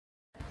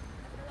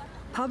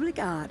Public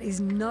art is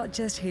not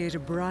just here to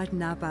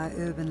brighten up our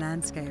urban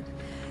landscape.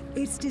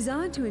 It's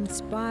designed to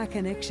inspire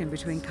connection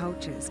between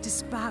cultures, to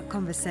spark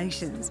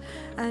conversations.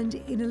 And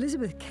in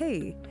Elizabeth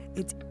Quay,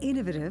 it's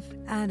innovative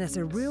and has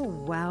a real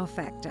wow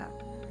factor.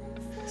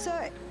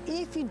 So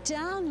if you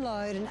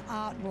download an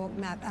art walk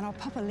map, and I'll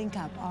pop a link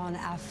up on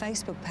our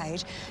Facebook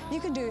page, you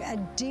can do a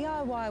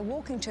DIY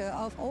walking tour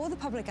of all the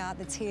public art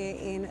that's here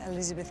in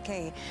Elizabeth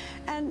Quay.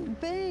 And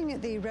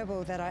being the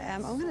rebel that I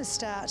am, I'm going to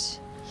start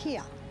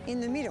here in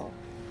the middle.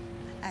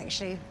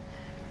 Actually,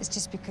 it's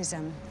just because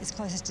it's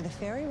closest to the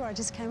ferry where I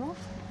just came off.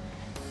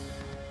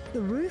 The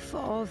roof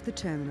of the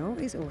terminal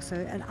is also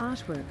an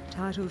artwork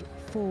titled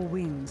Four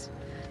Winds.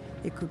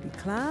 It could be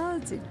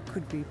clouds, it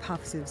could be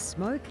puffs of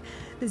smoke.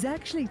 There's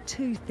actually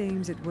two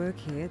themes at work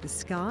here, the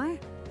sky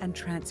and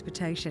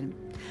transportation.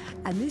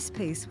 And this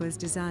piece was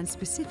designed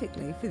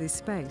specifically for this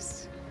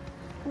space.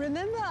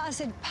 Remember I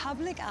said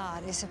public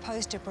art is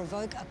supposed to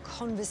provoke a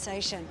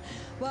conversation?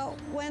 Well,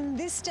 when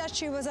this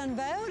statue was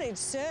unveiled, it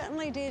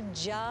certainly did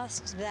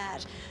just that.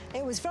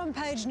 It was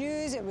front-page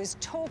news, it was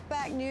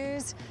talkback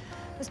news,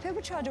 as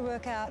people tried to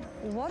work out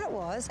what it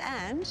was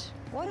and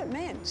what it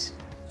meant.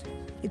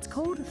 It's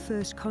called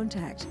First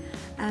Contact,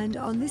 and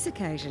on this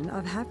occasion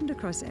I've happened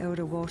across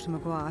Elder Walter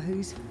Maguire,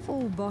 who's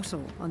full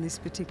bottle on this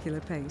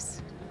particular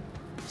piece.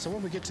 So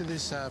when we get to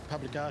this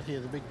public art here,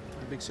 the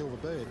big silver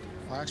bird,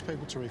 I ask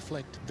people to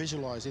reflect,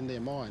 visualise in their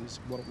minds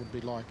what it would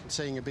be like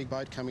seeing a big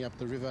boat coming up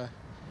the river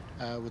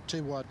with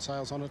two white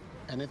sails on it,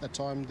 and at that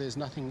time there's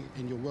nothing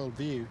in your world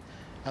view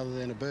other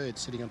than a bird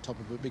sitting on top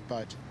of a big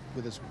boat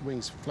with its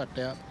wings flapped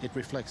out. It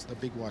reflects the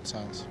big white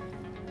sails.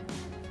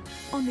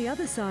 On the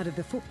other side of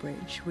the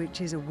footbridge,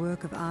 which is a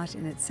work of art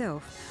in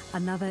itself,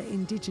 another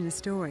Indigenous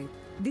story,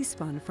 this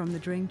one from the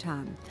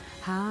Dreamtime.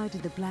 How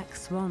did the black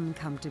swan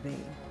come to be?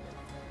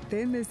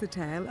 Then there's the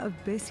tale of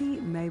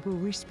Bessie Mabel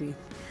Rishbith,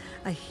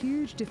 a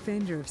huge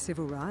defender of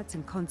civil rights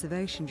and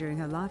conservation during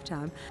her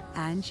lifetime,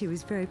 and she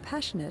was very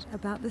passionate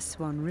about the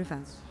Swan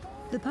River.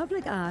 The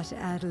public art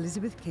at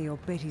Elizabeth Quay, or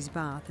Betty's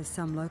Bath as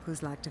some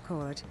locals like to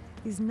call it,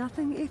 is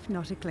nothing if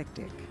not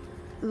eclectic.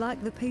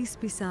 Like the piece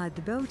beside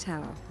the bell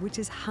tower, which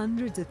has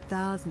hundreds of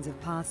thousands of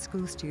past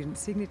school student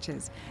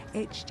signatures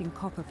etched in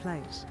copper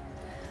plate.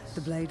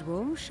 The blade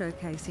wall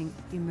showcasing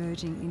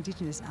emerging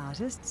Indigenous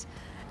artists,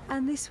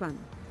 and this one,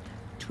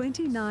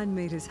 29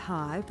 metres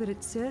high, but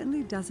it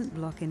certainly doesn't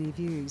block any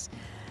views.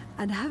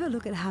 And have a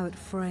look at how it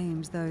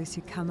frames those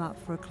who come up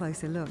for a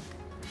closer look.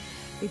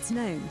 Its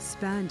name,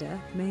 Spander,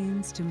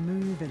 means to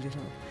move a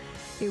little.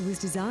 It was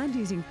designed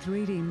using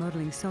 3D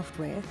modelling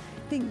software.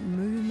 Think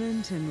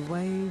movement and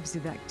waves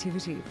of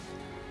activity.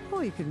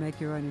 Or you could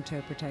make your own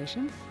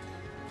interpretation.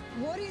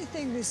 What do you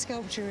think this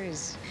sculpture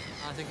is?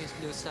 I think it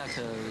looks like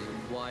a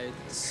white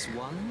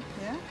swan.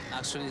 Yeah?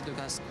 Actually, it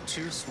looks like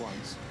two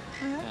swans.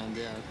 And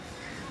they're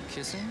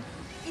kissing.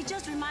 It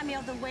just reminds me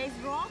of the wave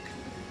rock.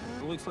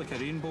 It looks like a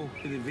rainbow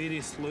with the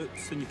various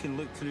loops, and you can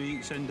look through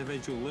each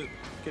individual loop.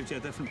 Gives you a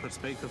different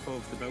perspective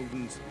of the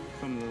buildings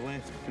from the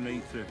left and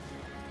right through.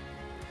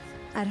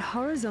 At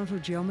horizontal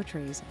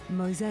geometries,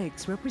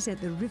 mosaics represent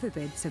the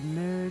riverbed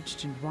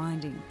submerged and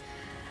winding.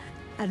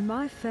 And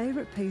my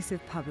favourite piece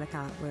of public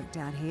artwork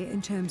down here,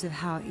 in terms of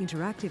how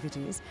interactive it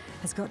is,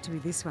 has got to be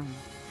this one.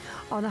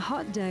 On a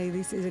hot day,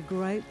 this is a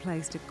great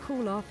place to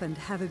cool off and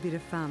have a bit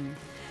of fun.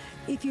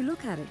 If you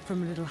look at it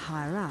from a little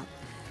higher up,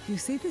 you'll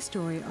see the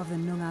story of the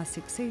Noongar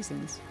 6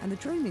 seasons and the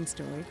dreaming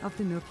story of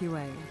the Milky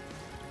Way.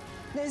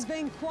 There's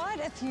been quite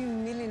a few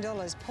 $1 million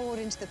poured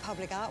into the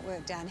public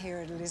artwork down here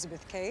at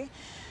Elizabeth Quay.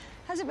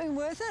 Has it been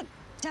worth it?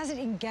 Does it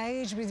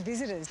engage with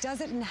visitors?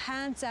 Does it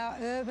enhance our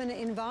urban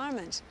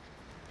environment?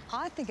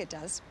 I think it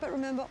does, but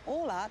remember,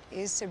 all art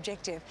is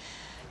subjective.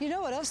 You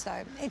know what else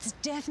though? It's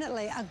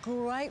definitely a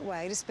great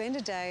way to spend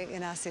a day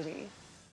in our city.